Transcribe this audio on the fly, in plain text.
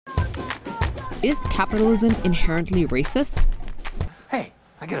Is capitalism inherently racist? Hey,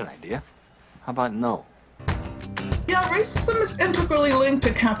 I get an idea. How about no? Yeah, racism is integrally linked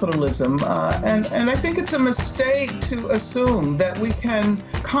to capitalism, and I think it's a mistake to assume that we can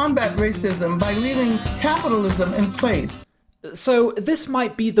combat racism by leaving capitalism in place. So this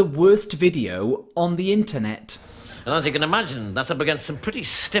might be the worst video on the internet. And as you can imagine, that's up against some pretty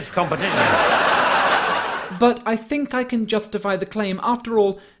stiff competition. But I think I can justify the claim. After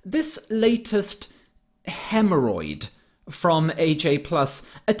all, this latest hemorrhoid from AJ Plus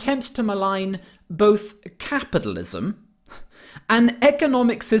attempts to malign both capitalism, an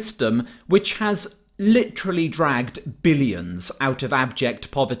economic system which has literally dragged billions out of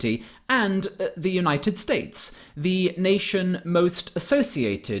abject poverty, and the United States, the nation most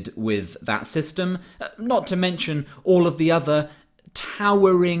associated with that system, not to mention all of the other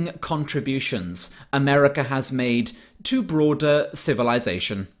towering contributions America has made to broader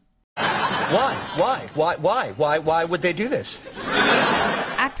civilization. Why would they do this?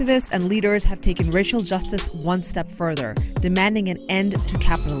 Activists and leaders have taken racial justice one step further, demanding an end to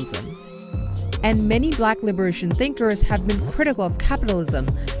capitalism. And many black liberation thinkers have been critical of capitalism,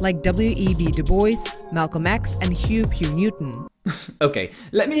 like W.E.B. Du Bois, Malcolm X, and Hugh P. Newton. Okay,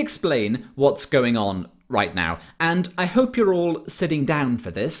 let me explain what's going on right now, and I hope you're all sitting down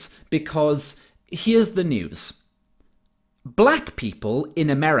for this, because here's the news. Black people in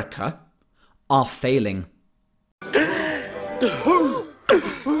America are failing.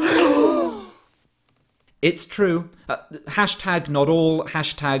 It's true. Hashtag not all,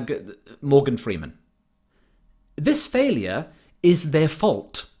 hashtag Morgan Freeman. This failure is their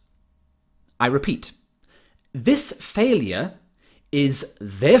fault. I repeat, this failure is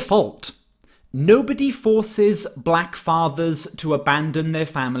their fault. Nobody forces black fathers to abandon their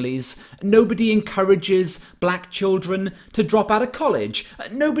families. Nobody encourages black children to drop out of college.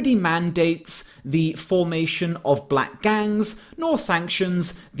 Nobody mandates the formation of black gangs, nor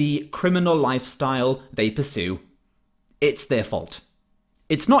sanctions the criminal lifestyle they pursue. It's their fault.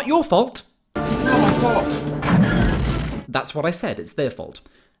 It's not your fault. It's not my fault. That's what I said, it's their fault.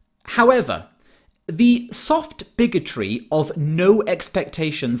 However, the soft bigotry of no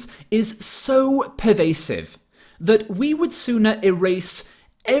expectations is so pervasive that we would sooner erase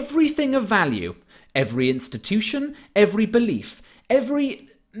everything of value, every institution, every belief, every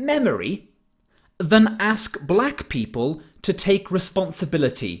memory, than ask black people to take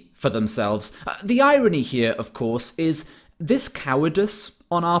responsibility for themselves. The irony here, of course, is this cowardice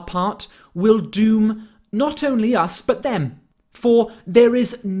on our part will doom not only us, but them. For there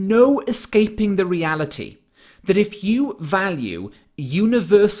is no escaping the reality that if you value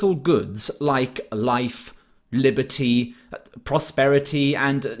universal goods like life, liberty, prosperity,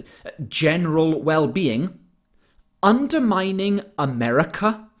 and general well-being, undermining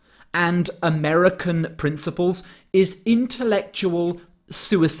America and American principles is intellectual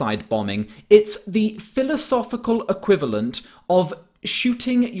suicide bombing. It's the philosophical equivalent of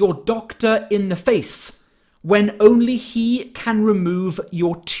shooting your doctor in the face when only he can remove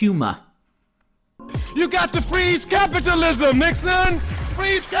your tumor. You got to freeze capitalism, Nixon!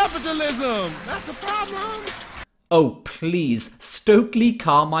 Freeze capitalism! That's the problem! Oh, please, Stokely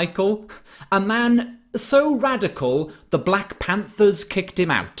Carmichael? A man so radical, the Black Panthers kicked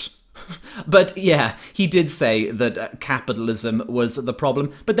him out. But yeah, he did say that capitalism was the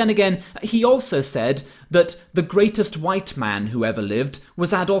problem. But then again, he also said that the greatest white man who ever lived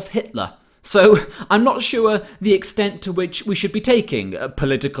was Adolf Hitler. So I'm not sure the extent to which we should be taking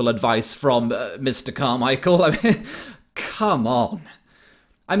political advice from Mr. Carmichael. I mean, come on.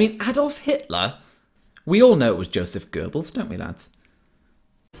 I mean, Adolf Hitler? We all know it was Joseph Goebbels, don't we, lads?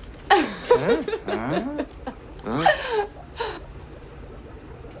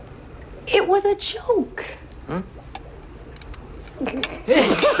 It was a joke. Huh?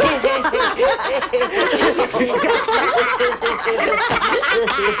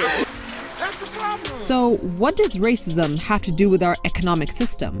 So, what does racism have to do with our economic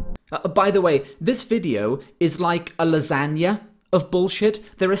system? By the way, this video is like a lasagna of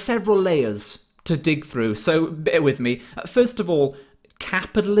bullshit. There are several layers to dig through, so bear with me. First of all,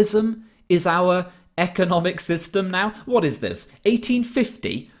 capitalism is our economic system now. What is this,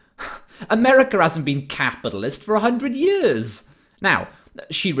 1850? America hasn't been capitalist for 100 years. Now,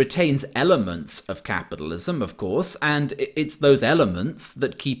 she retains elements of capitalism, of course, and it's those elements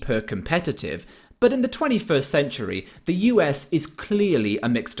that keep her competitive. But in the 21st century, the US is clearly a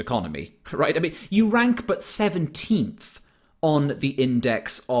mixed economy, right? I mean, you rank but 17th on the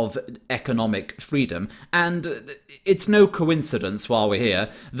index of economic freedom, and it's no coincidence, while we're here,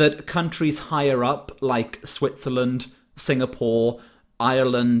 that countries higher up, like Switzerland, Singapore,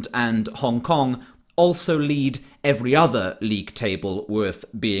 Ireland and Hong Kong also lead every other league table worth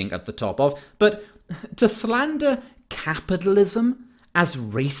being at the top of. But to slander capitalism as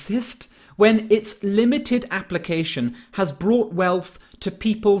racist when its limited application has brought wealth to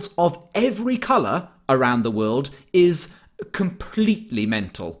peoples of every colour around the world is completely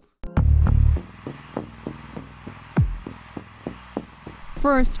mental.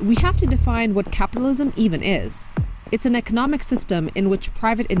 First, we have to define what capitalism even is. It's an economic system in which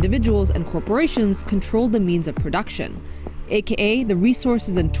private individuals and corporations control the means of production, aka the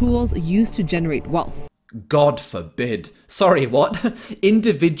resources and tools used to generate wealth. God forbid. Sorry, what?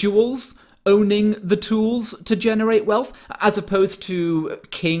 Individuals owning the tools to generate wealth, as opposed to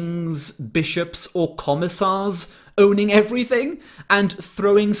kings, bishops, or commissars owning everything and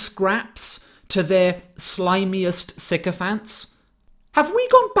throwing scraps to their slimiest sycophants? Have we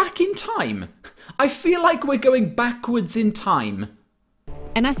gone back in time? I feel like we're going backwards in time.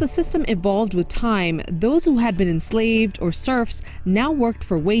 And as the system evolved with time, those who had been enslaved or serfs now worked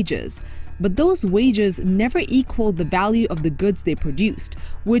for wages. But those wages never equaled the value of the goods they produced,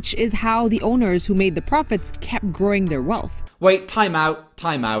 which is how the owners who made the profits kept growing their wealth. Wait, time out,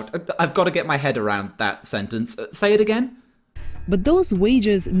 time out. I've got to get my head around that sentence. Say it again. But those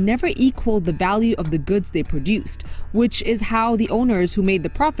wages never equaled the value of the goods they produced, which is how the owners who made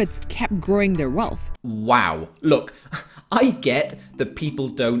the profits kept growing their wealth. Wow. Look, I get that people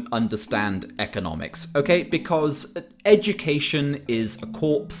don't understand economics, okay? Because education is a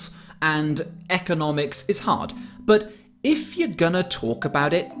corpse and economics is hard. But if you're gonna talk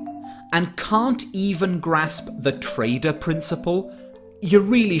about it and can't even grasp the trader principle, you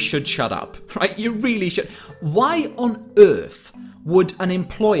really should shut up, right? You really should. Why on earth would an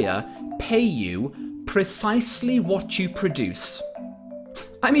employer pay you precisely what you produce?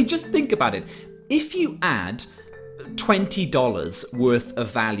 I mean, just think about it. If you add $20 worth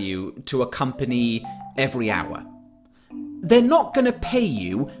of value to a company every hour, they're not going to pay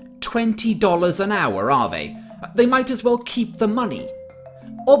you $20 an hour, are they? They might as well keep the money.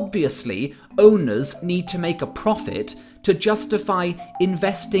 Obviously, owners need to make a profit to justify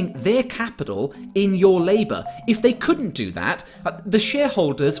investing their capital in your labour. If they couldn't do that, the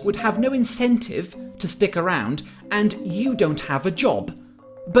shareholders would have no incentive to stick around, and you don't have a job.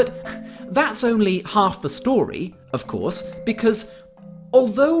 But that's only half the story, of course, because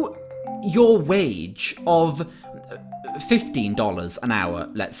although your wage of $15 an hour,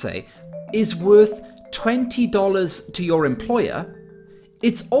 let's say, is worth $20 to your employer,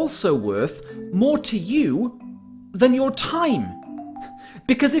 it's also worth more to you than your time.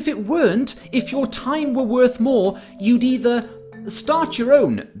 Because if it weren't, if your time were worth more, you'd either start your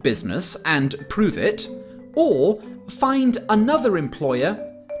own business and prove it, or find another employer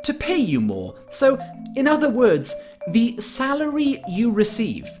to pay you more. So, in other words, the salary you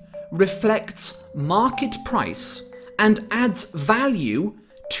receive reflects market price and adds value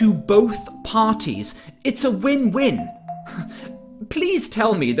to both parties. It's a win-win. Please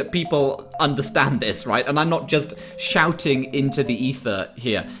tell me that people understand this, right? And I'm not just shouting into the ether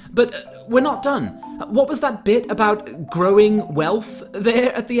here. But we're not done. What was that bit about growing wealth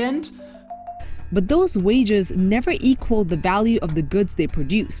there at the end? But those wages never equaled the value of the goods they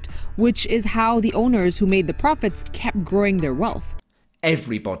produced, which is how the owners who made the profits kept growing their wealth.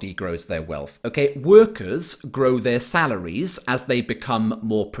 Everybody grows their wealth, okay? Workers grow their salaries as they become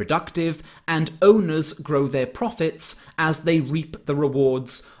more productive, and owners grow their profits as they reap the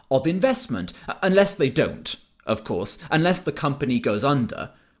rewards of investment. Unless they don't, of course. Unless the company goes under,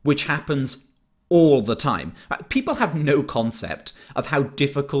 which happens all the time. People have no concept of how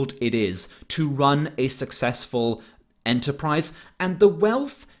difficult it is to run a successful enterprise, and the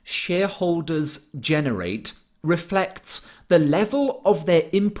wealth shareholders generate reflects the level of their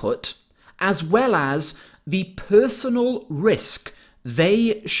input as well as the personal risk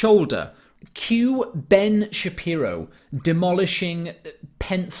they shoulder. Cue Ben Shapiro demolishing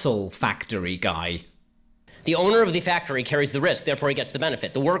pencil factory guy. The owner of the factory carries the risk, therefore he gets the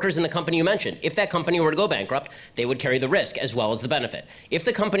benefit. The workers in the company you mentioned, if that company were to go bankrupt, they would carry the risk as well as the benefit. If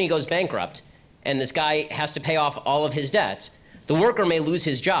the company goes bankrupt and this guy has to pay off all of his debts, the worker may lose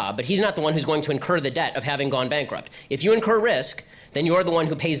his job, but he's not the one who's going to incur the debt of having gone bankrupt. If you incur risk, then you're the one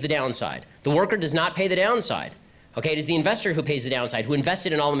who pays the downside. The worker does not pay the downside. Okay, it is the investor who pays the downside, who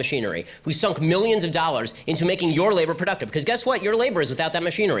invested in all the machinery, who sunk millions of dollars into making your labor productive. Because guess what? Your labor is without that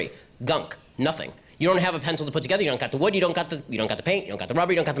machinery. Gunk. Nothing. You don't have a pencil to put together. You don't got the wood. You don't got the paint. You don't got the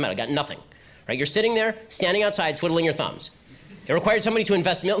rubber. You don't got the metal. You got nothing. Right? You're sitting there, standing outside, twiddling your thumbs. It required somebody to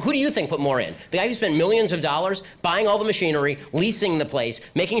invest, who do you think put more in? The guy who spent millions of dollars buying all the machinery, leasing the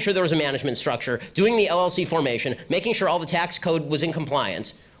place, making sure there was a management structure, doing the LLC formation, making sure all the tax code was in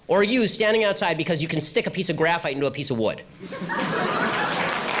compliance, or you standing outside because you can stick a piece of graphite into a piece of wood?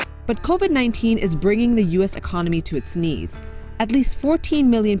 But COVID-19 is bringing the U.S. economy to its knees. At least 14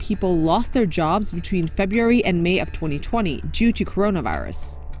 million people lost their jobs between February and May of 2020 due to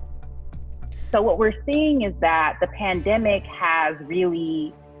coronavirus. So what we're seeing is that the pandemic has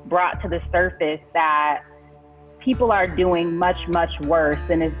really brought to the surface that people are doing much, much worse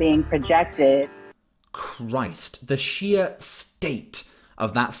than is being projected. Christ, the sheer state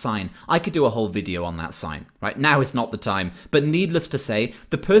of that sign. I could do a whole video on that sign, right? Now is not the time, but needless to say,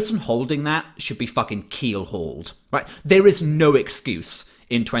 the person holding that should be fucking keel-hauled, right? There is no excuse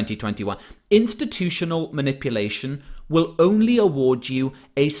in 2021. Institutional manipulation will only award you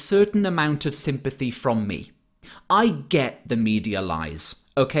a certain amount of sympathy from me. I get the media lies,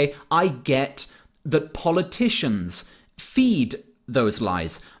 okay? I get that politicians feed those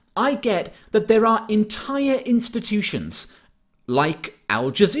lies. I get that there are entire institutions, like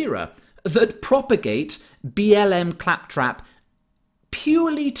Al Jazeera, that propagate BLM claptrap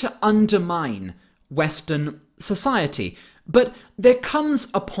purely to undermine Western society. But there comes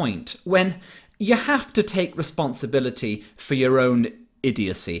a point when you have to take responsibility for your own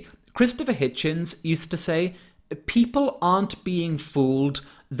idiocy. Christopher Hitchens used to say, people aren't being fooled,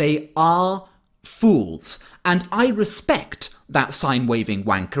 they are fools. And I respect that sign-waving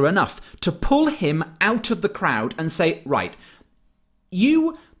wanker enough to pull him out of the crowd and say, right,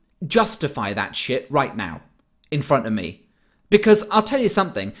 you justify that shit right now in front of me. Because I'll tell you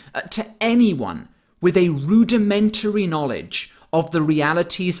something, to anyone with a rudimentary knowledge of the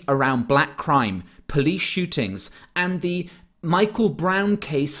realities around black crime, police shootings, and the Michael Brown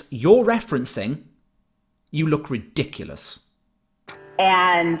case you're referencing, you look ridiculous.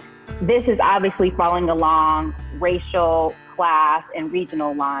 And this is obviously falling along racial, class, and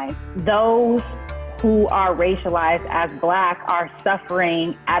regional lines. Those who are racialized as black are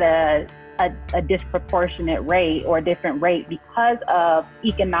suffering at a disproportionate rate or a different rate because of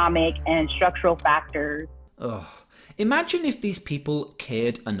economic and structural factors. Ugh. Imagine if these people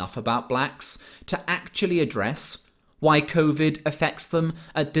cared enough about blacks to actually address why COVID affects them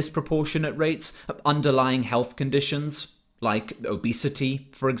at disproportionate rates, underlying health conditions like obesity,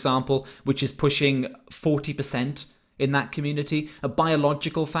 for example, which is pushing 40% in that community,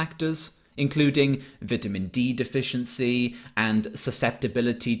 biological factors, including vitamin D deficiency and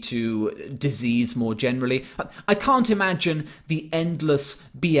susceptibility to disease more generally. I can't imagine the endless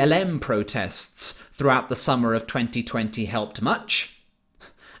BLM protests throughout the summer of 2020 helped much.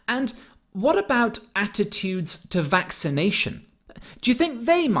 And what about attitudes to vaccination? Do you think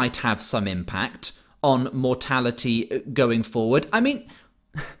they might have some impact on mortality going forward? I mean,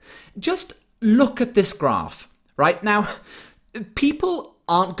 just look at this graph, right? Now, people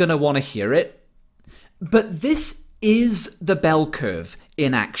aren't going to want to hear it, but this is the bell curve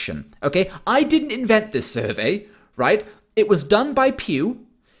in action, okay? I didn't invent this survey, right? It was done by Pew.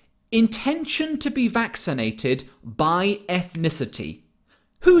 Intention to be vaccinated by ethnicity.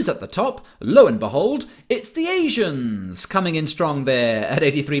 Who's at the top? Lo and behold, it's the Asians coming in strong there at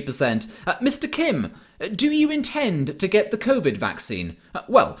 83%. Mr. Kim, do you intend to get the COVID vaccine?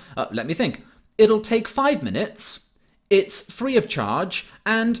 Well, let me think. It'll take 5 minutes. It's free of charge,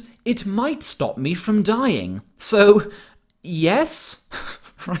 and it might stop me from dying. So, yes,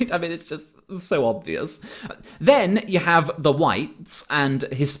 right? I mean, it's just so obvious. Then you have the whites and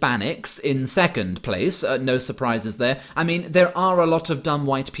Hispanics in second place. No surprises there. I mean, there are a lot of dumb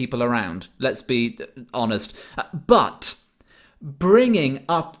white people around, let's be honest. But bringing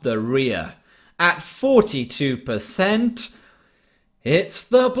up the rear at 42%, it's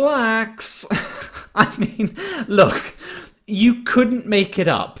the blacks. I mean, look, you couldn't make it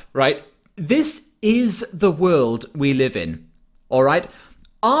up, right? This is the world we live in, all right?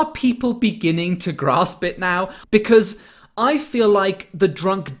 Are people beginning to grasp it now? Because I feel like the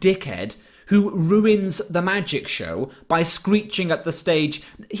drunk dickhead who ruins the magic show by screeching at the stage,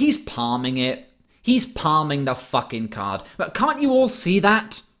 he's palming it. He's palming the fucking card. But can't you all see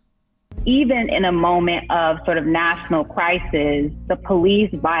that? Even in a moment of sort of national crisis, the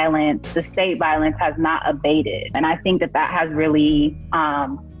police violence, the state violence has not abated. And I think that that has really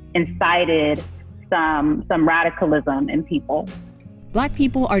incited some radicalism in people. Black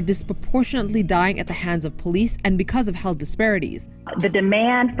people are disproportionately dying at the hands of police and because of health disparities. The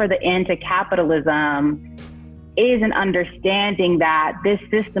demand for the end to capitalism is an understanding that this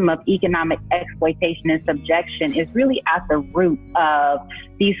system of economic exploitation and subjection is really at the root of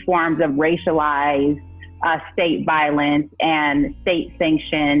these forms of racialized state violence and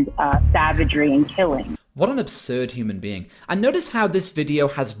state-sanctioned savagery and killing. What an absurd human being. And notice how this video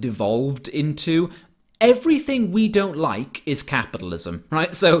has devolved into everything we don't like is capitalism,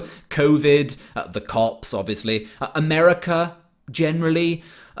 right? So COVID, the cops, obviously, America generally,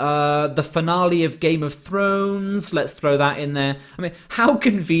 the finale of Game of Thrones, let's throw that in there. I mean, how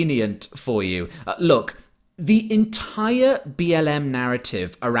convenient for you. Look, the entire BLM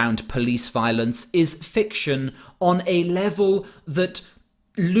narrative around police violence is fiction on a level that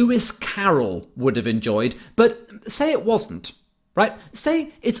Lewis Carroll would have enjoyed, but say it wasn't, right?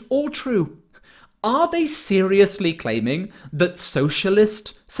 Say it's all true. Are they seriously claiming that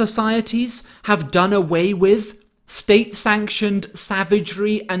socialist societies have done away with state-sanctioned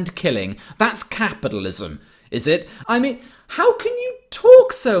savagery and killing? That's capitalism, is it? I mean, how can you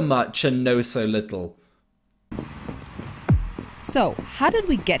talk so much and know so little? So, how did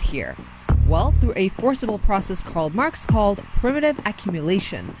we get here? Well, through a forcible process Karl Marx called primitive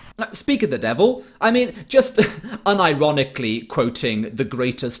accumulation. Speak of the devil, I mean, just unironically quoting the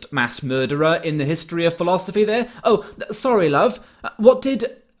greatest mass murderer in the history of philosophy there. Oh, sorry, love. What did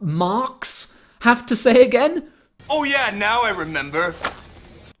Marx have to say again? Oh yeah, now I remember.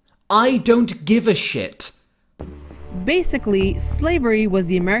 I don't give a shit. Basically, slavery was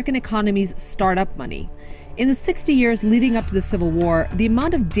the American economy's startup money. In the 60 years leading up to the Civil War, the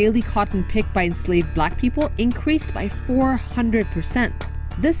amount of daily cotton picked by enslaved black people increased by 400%.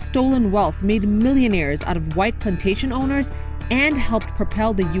 This stolen wealth made millionaires out of white plantation owners and helped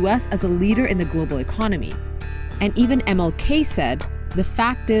propel the US as a leader in the global economy. And even MLK said, "The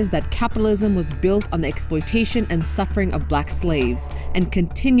fact is that capitalism was built on the exploitation and suffering of black slaves and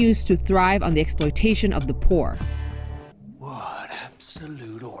continues to thrive on the exploitation of the poor." What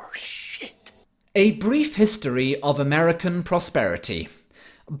absolute horseshit. A brief history of American prosperity.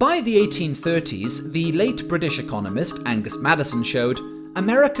 By the 1830s, the late British economist Angus Madison showed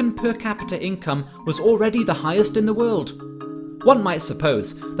American per capita income was already the highest in the world. One might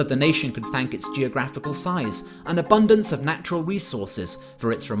suppose that the nation could thank its geographical size and abundance of natural resources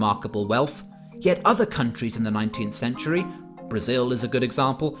for its remarkable wealth, yet other countries in the 19th century, Brazil is a good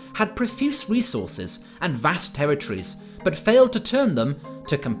example, had profuse resources and vast territories, but failed to turn them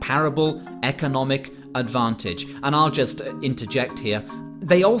to comparable economic advantage. And I'll just interject here,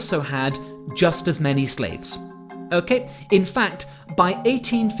 they also had just as many slaves. Okay? In fact, by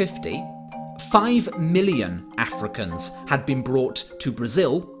 1850, 5 million Africans had been brought to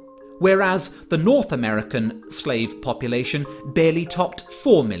Brazil, whereas the North American slave population barely topped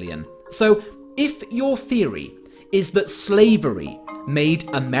 4 million. So if your theory is that slavery made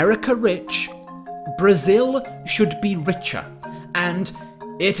America rich, Brazil should be richer, and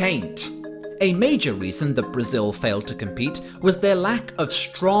it ain't. A major reason that Brazil failed to compete was their lack of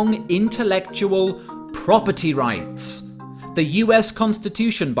strong intellectual property rights. The US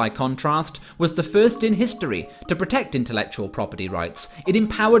Constitution, by contrast, was the first in history to protect intellectual property rights. It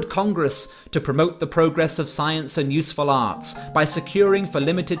empowered Congress to promote the progress of science and useful arts by securing for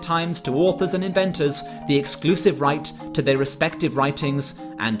limited times to authors and inventors the exclusive right to their respective writings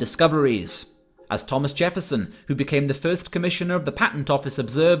and discoveries. As Thomas Jefferson, who became the first commissioner of the Patent Office,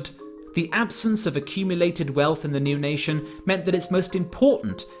 observed, the absence of accumulated wealth in the new nation meant that its most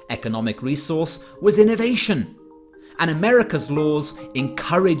important economic resource was innovation. And America's laws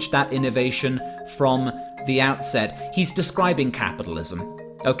encouraged that innovation from the outset. He's describing capitalism,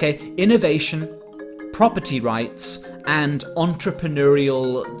 okay? Innovation, property rights, and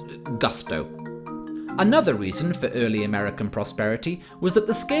entrepreneurial gusto. Another reason for early American prosperity was that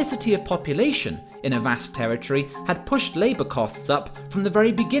the scarcity of population in a vast territory had pushed labor costs up from the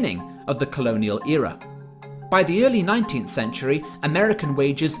very beginning of the colonial era. By the early 19th century, American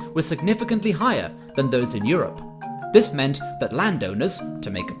wages were significantly higher than those in Europe. This meant that landowners, to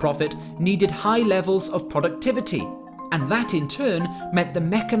make a profit, needed high levels of productivity, and that in turn meant the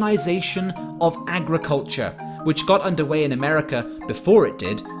mechanization of agriculture, which got underway in America before it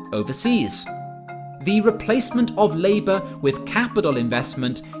did overseas. The replacement of labor with capital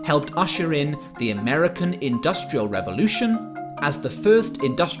investment helped usher in the American Industrial Revolution, as the first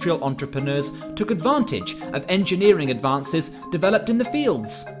industrial entrepreneurs took advantage of engineering advances developed in the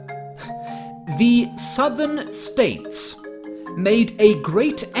fields. The southern states made a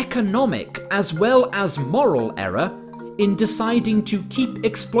great economic as well as moral error in deciding to keep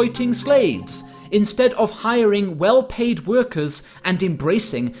exploiting slaves instead of hiring well-paid workers and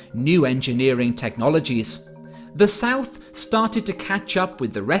embracing new engineering technologies. The South started to catch up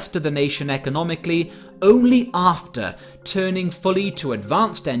with the rest of the nation economically only after turning fully to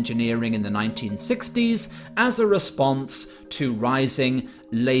advanced engineering in the 1960s as a response to rising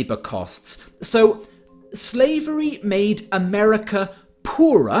labor costs. So slavery made America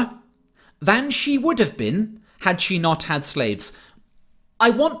poorer than she would have been had she not had slaves. I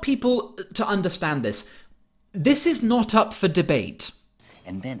want people to understand this. This is not up for debate.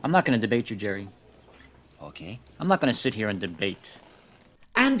 And then, I'm not going to debate you, Jerry. Okay? I'm not going to sit here and debate.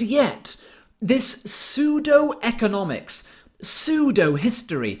 And yet, this pseudo-economics,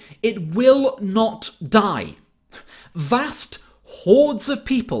 pseudo-history, it will not die. Vast hordes of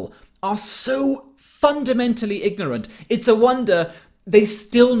people are so fundamentally ignorant, it's a wonder they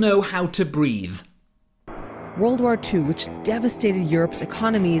still know how to breathe. World War II, which devastated Europe's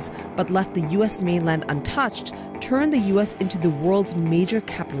economies but left the US mainland untouched, turned the US into the world's major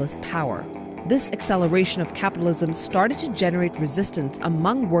capitalist power. This acceleration of capitalism started to generate resistance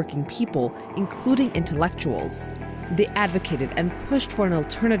among working people, including intellectuals. They advocated and pushed for an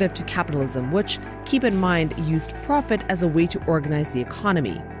alternative to capitalism, which, keep in mind, used profit as a way to organize the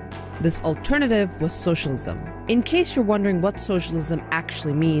economy. This alternative was socialism. In case you're wondering what socialism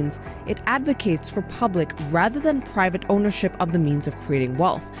actually means, it advocates for public rather than private ownership of the means of creating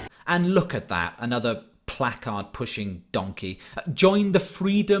wealth. And look at that, another placard-pushing donkey. Join the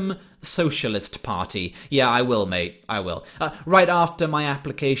Freedom Socialist Party. Yeah, I will, mate, I will. Right after my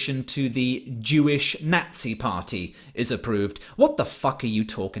application to the Jewish Nazi Party is approved. What the fuck are you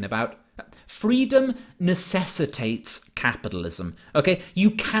talking about? Freedom necessitates capitalism, okay?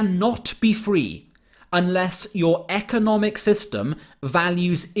 You cannot be free unless your economic system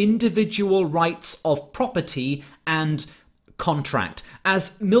values individual rights of property and contract.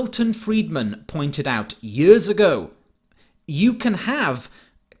 As Milton Friedman pointed out years ago, you can have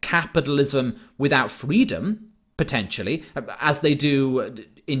capitalism without freedom, potentially, as they do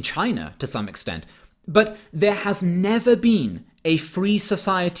in China to some extent. But there has never been a free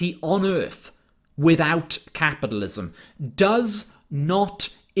society on Earth without capitalism. Does not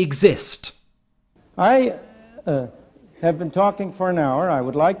exist. I have been talking for an hour. I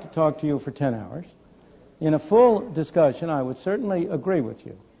would like to talk to you for 10 hours. In a full discussion, I would certainly agree with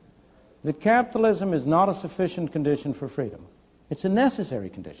you that capitalism is not a sufficient condition for freedom. It's a necessary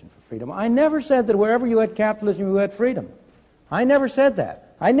condition for freedom. I never said that wherever you had capitalism, you had freedom. I never said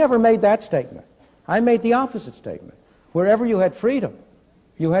that. I never made that statement. I made the opposite statement. Wherever you had freedom,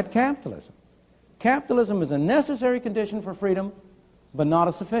 you had capitalism. Capitalism is a necessary condition for freedom, but not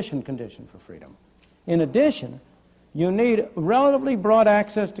a sufficient condition for freedom. In addition, you need relatively broad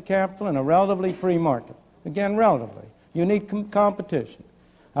access to capital and a relatively free market. Again, relatively. You need competition.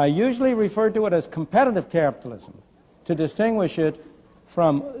 I usually refer to it as competitive capitalism to distinguish it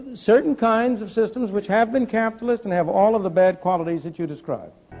from certain kinds of systems which have been capitalist and have all of the bad qualities that you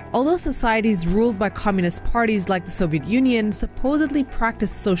described. Although societies ruled by communist parties like the Soviet Union supposedly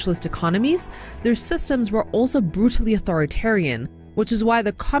practiced socialist economies, their systems were also brutally authoritarian, which is why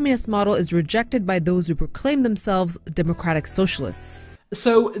the communist model is rejected by those who proclaim themselves democratic socialists.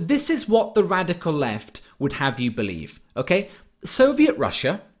 So this is what the radical left would have you believe, okay? Soviet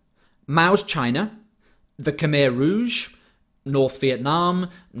Russia, Mao's China, the Khmer Rouge, North Vietnam,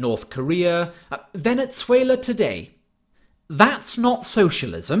 North Korea, Venezuela today. That's not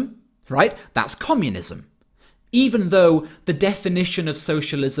socialism, right? That's communism. Even though the definition of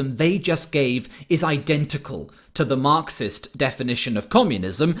socialism they just gave is identical to the Marxist definition of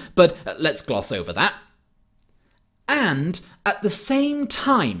communism, but let's gloss over that. And at the same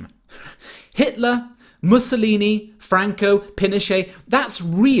time, Hitler, Mussolini, Franco, Pinochet, that's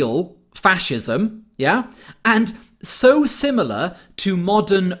real fascism, yeah? And so similar to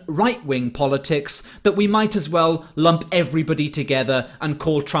modern right-wing politics that we might as well lump everybody together and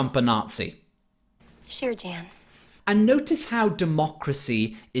call Trump a Nazi. Sure, Jan. And notice how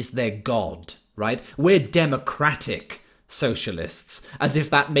democracy is their god, right? We're democratic socialists, as if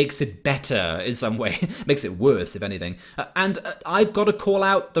that makes it better in some way. Makes it worse, if anything. And I've got to call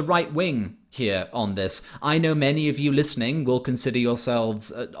out the right wing here on this. I know many of you listening will consider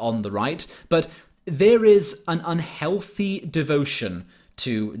yourselves on the right, but there is an unhealthy devotion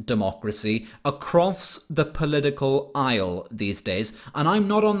to democracy across the political aisle these days, and I'm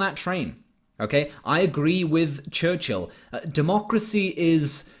not on that train, okay? I agree with Churchill. Democracy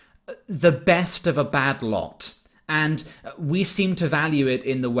is the best of a bad lot, and we seem to value it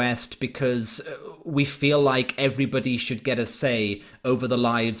in the West because we feel like everybody should get a say over the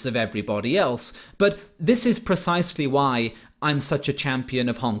lives of everybody else, but this is precisely why I'm such a champion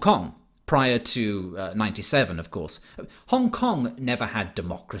of Hong Kong. Prior to 97, of course. Hong Kong never had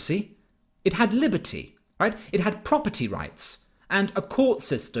democracy. It had liberty, right? It had property rights and a court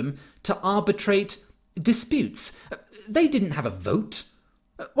system to arbitrate disputes. They didn't have a vote.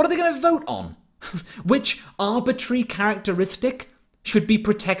 What are they going to vote on? Which arbitrary characteristic should be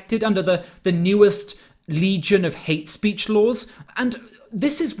protected under the newest legion of hate speech laws, and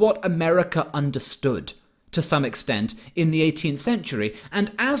this is what America understood to some extent in the 18th century,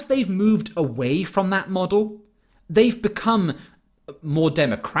 and as they've moved away from that model, they've become more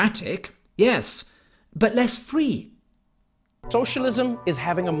democratic, yes, but less free. Socialism is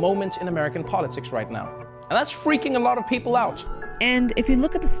having a moment in American politics right now, and that's freaking a lot of people out. And if you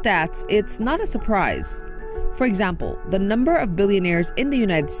look at the stats, it's not a surprise. For example, the number of billionaires in the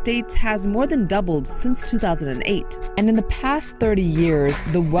United States has more than doubled since 2008. And in the past 30 years,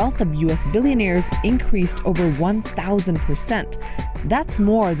 the wealth of US billionaires increased over 1,000%. That's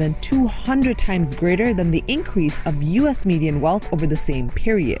more than 200 times greater than the increase of US median wealth over the same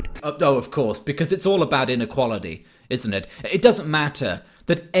period. Oh, of course, because it's all about inequality, isn't it? It doesn't matter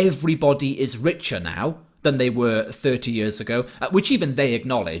that everybody is richer now than they were 30 years ago, which even they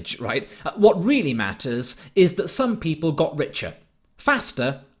acknowledge, right? What really matters is that some people got richer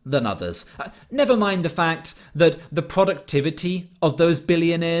faster than others. Never mind the fact that the productivity of those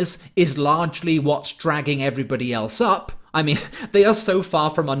billionaires is largely what's dragging everybody else up. I mean, they are so far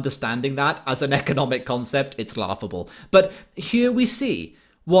from understanding that as an economic concept, it's laughable. But here we see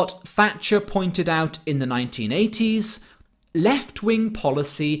what Thatcher pointed out in the 1980s. Left-wing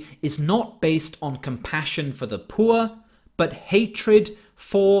policy is not based on compassion for the poor, but hatred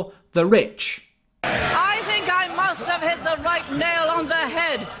for the rich. I think I must have hit the right nail on the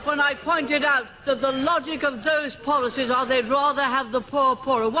head when I pointed out that the logic of those policies are they'd rather have the poor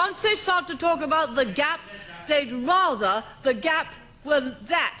poorer. Once they start to talk about the gap, they'd rather the gap was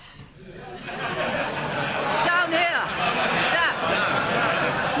that. Down here. That.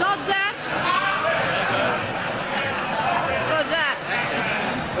 Not that.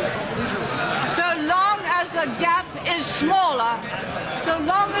 The gap is smaller, so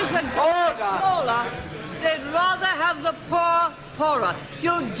long as the gap is smaller, they'd rather have the poor poorer.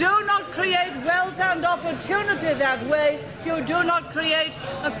 You do not create wealth and opportunity that way. You do not create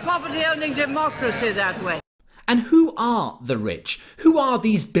a property-owning democracy that way. And who are the rich? Who are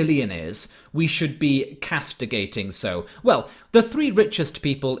these billionaires we should be castigating so? Well, the three richest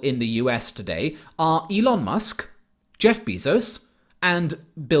people in the US today are Elon Musk, Jeff Bezos, and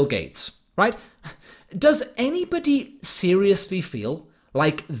Bill Gates, right? Does anybody seriously feel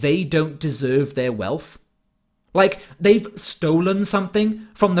like they don't deserve their wealth? Like they've stolen something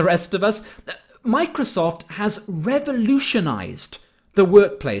from the rest of us? Microsoft has revolutionized the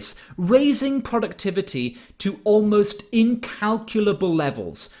workplace, raising productivity to almost incalculable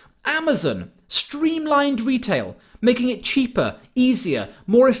levels. Amazon streamlined retail, making it cheaper, easier,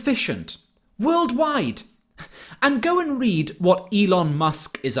 more efficient, worldwide. And go and read what Elon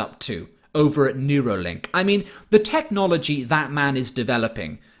Musk is up to over at Neuralink. I mean, the technology that man is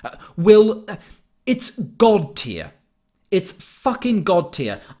developing it's God tier. It's fucking God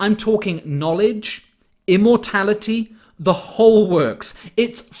tier. I'm talking knowledge, immortality, the whole works.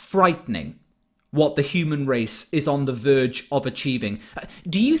 It's frightening what the human race is on the verge of achieving.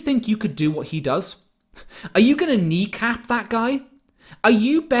 Do you think you could do what he does? Are you going to kneecap that guy? Are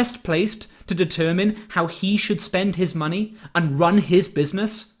you best placed to determine how he should spend his money and run his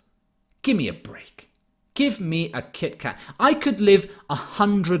business? Give me a break. Give me a Kit Kat. I could live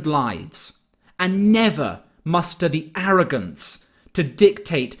 100 lives and never muster the arrogance to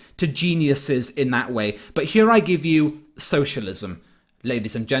dictate to geniuses in that way. But here I give you socialism.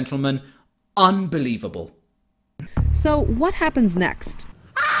 Ladies and gentlemen, unbelievable. So what happens next?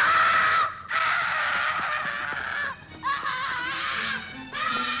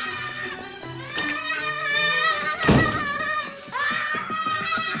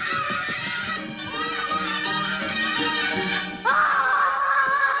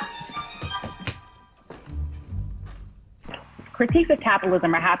 Critiques of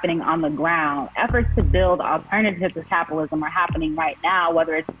capitalism are happening on the ground. Efforts to build alternatives to capitalism are happening right now,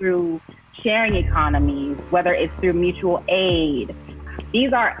 whether it's through sharing economies, whether it's through mutual aid.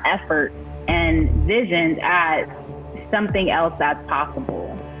 These are efforts and visions at something else that's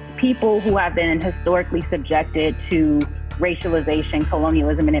possible. People who have been historically subjected to racialization,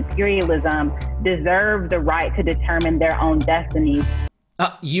 colonialism, and imperialism deserve the right to determine their own destinies.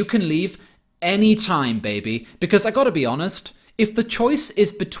 You can leave anytime, baby, because I gotta be honest, if the choice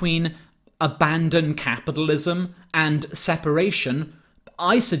is between abandon capitalism and separation,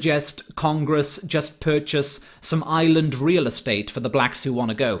 I suggest Congress just purchase some island real estate for the blacks who want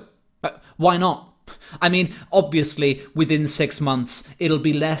to go. Why not? I mean, obviously, within 6 months, it'll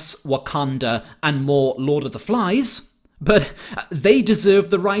be less Wakanda and more Lord of the Flies, but they deserve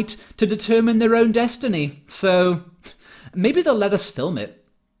the right to determine their own destiny, so maybe they'll let us film it.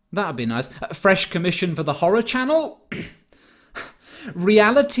 That'd be nice. A fresh commission for the Horror Channel?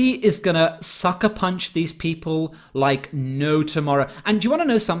 Reality is gonna sucker punch these people like no tomorrow. And do you want to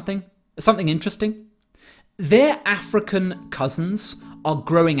know something? Something interesting? Their African cousins are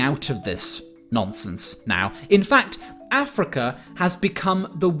growing out of this nonsense now. In fact, Africa has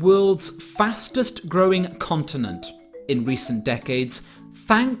become the world's fastest growing continent in recent decades,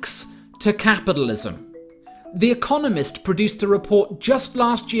 thanks to capitalism. The Economist produced a report just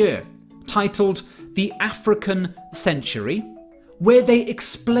last year titled The African Century, where they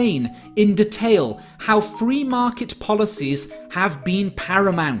explain in detail how free market policies have been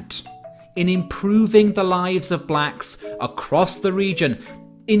paramount in improving the lives of blacks across the region,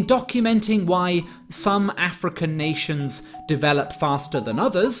 in documenting why some African nations develop faster than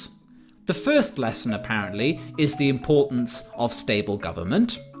others. The first lesson, apparently, is the importance of stable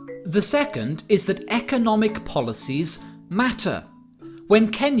government. The second is that economic policies matter. When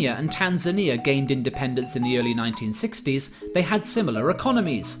Kenya and Tanzania gained independence in the early 1960s, they had similar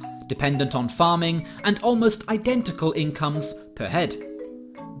economies, dependent on farming and almost identical incomes per head.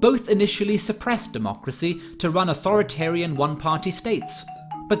 Both initially suppressed democracy to run authoritarian one-party states,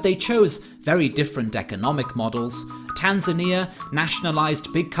 but they chose very different economic models. Tanzania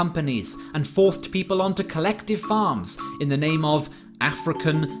nationalized big companies and forced people onto collective farms in the name of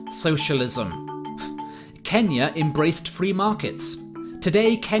African socialism. Kenya embraced free markets.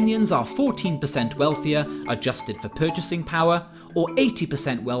 Today, Kenyans are 14% wealthier adjusted for purchasing power, or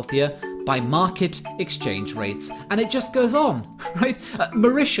 80% wealthier by market exchange rates. And it just goes on, right?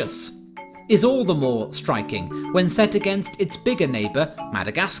 Mauritius is all the more striking when set against its bigger neighbour,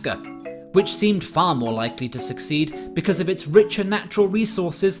 Madagascar, which seemed far more likely to succeed because of its richer natural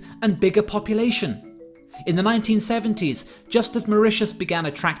resources and bigger population. In the 1970s, just as Mauritius began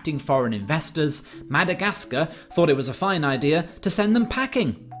attracting foreign investors, Madagascar thought it was a fine idea to send them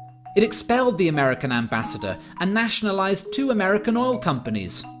packing. It expelled the American ambassador and nationalized 2 American oil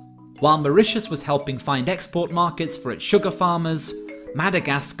companies. While Mauritius was helping find export markets for its sugar farmers,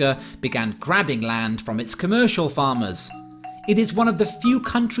 Madagascar began grabbing land from its commercial farmers. It is one of the few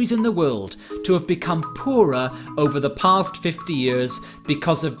countries in the world to have become poorer over the past 50 years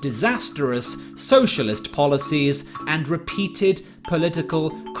because of disastrous socialist policies and repeated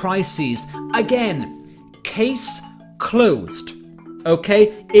political crises. Again, case closed.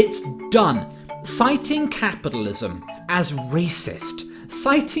 Okay, it's done. Citing capitalism as racist,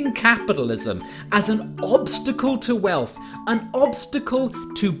 citing capitalism as an obstacle to wealth, an obstacle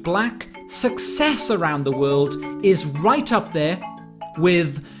to black success around the world, is right up there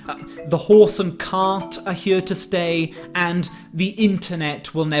with the horse and cart are here to stay and the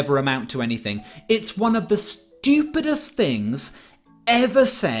internet will never amount to anything. It's one of the stupidest things ever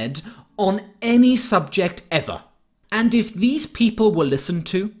said on any subject ever. And if these people were listened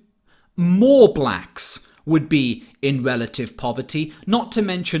to, more blacks would be in relative poverty, not to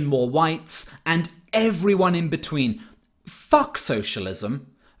mention more whites and everyone in between. Fuck socialism.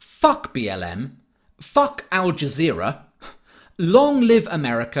 Fuck BLM, fuck Al Jazeera, long live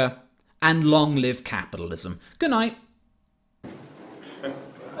America, and long live capitalism. Good night.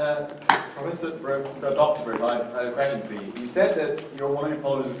 Professor Dr. Britt, I had a question for you. You said that you're one of the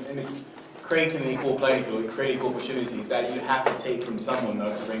opponents in creating an equal playing field, creating equal opportunities, that you have to take from someone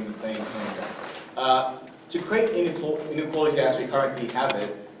though to bring the same thing. To create inequality as we currently have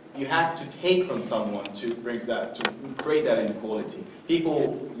it, you had to take from someone to bring that, to create that inequality.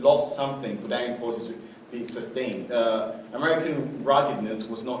 People lost something for that inequality to be sustained. American ruggedness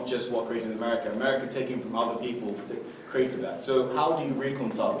was not just what created America. America taking from other people created that. So how do you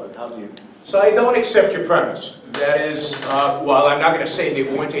reconcile that? How do you? So I don't accept your premise. That is, well, I'm not going to say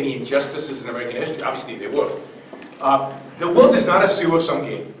there weren't any injustices in American history. Obviously there were. The world is not a zero-sum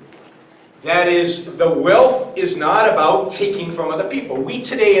game. That is, the wealth is not about taking from other people. We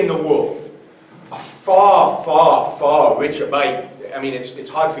today in the world are far, far, far richer by, I mean, it's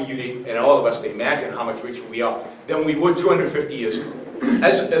hard for you to, and all of us to imagine how much richer we are than we were 250 years ago.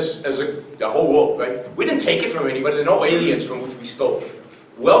 As the whole world, right? We didn't take it from anybody. There are no aliens from which we stole.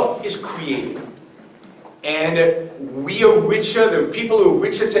 Wealth is created. And we are richer, the people who are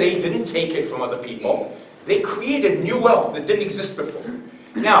richer today didn't take it from other people. They created new wealth that didn't exist before.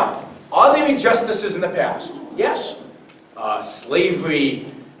 Now, are there injustices in the past? Yes. Slavery,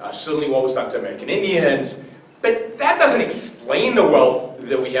 certainly what was done to American Indians, but that doesn't explain the wealth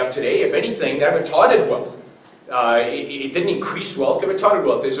that we have today. If anything, that retarded wealth. It didn't increase wealth, it retarded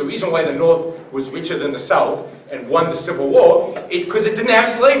wealth. There's a reason why the North was richer than the South and won the Civil War, because it didn't have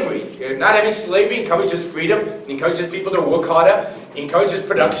slavery. Not having slavery encourages freedom, encourages people to work harder, encourages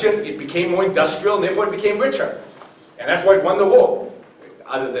production, it became more industrial, and therefore it became richer. And that's why it won the war.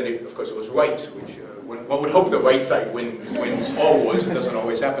 Other than, of course, it was right, which one would hope the right side wins all wars. It doesn't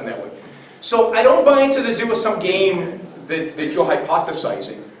always happen that way. So I don't buy into the zero-sum game that you're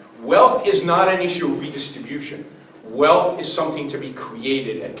hypothesizing. Wealth is not an issue of redistribution. Wealth is something to be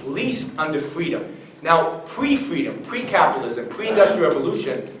created, at least under freedom. Now, pre-freedom, pre-capitalism, pre-industrial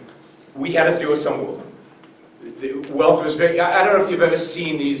revolution, we had a zero-sum world. The wealth was very, I don't know if you've ever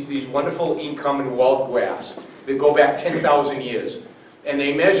seen these wonderful income and wealth graphs that go back 10,000 years. And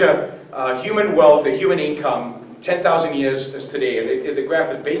they measure human wealth, the human income, 10,000 years as today. And the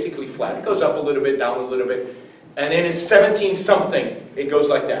graph is basically flat. It goes up a little bit, down a little bit. And then in 17-something, it goes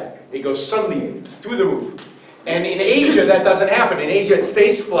like that. It goes suddenly through the roof. And in Asia, that doesn't happen. In Asia, it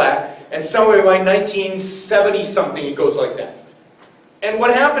stays flat. And somewhere around 1970-something, it goes like that. And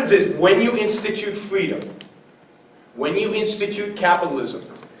what happens is, when you institute freedom, when you institute capitalism,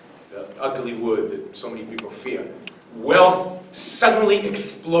 the ugly word that so many people fear, wealth suddenly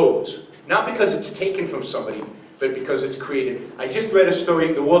explodes. Not because it's taken from somebody, but because it's created. I just read a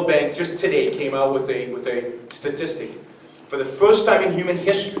story, the World Bank just today came out with a statistic. For the first time in human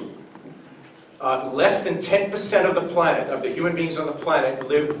history, less than 10% of the planet, of the human beings on the planet,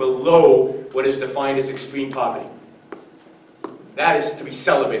 live below what is defined as extreme poverty. That is to be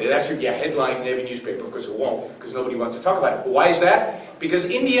celebrated. That should be a headline in every newspaper, because it won't, because nobody wants to talk about it. But why is that? Because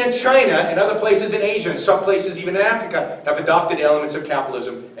India and China and other places in Asia and some places even in Africa have adopted elements of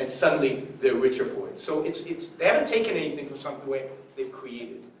capitalism, and suddenly they're richer for it. So they haven't taken anything from something where they've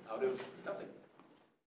created out of nothing.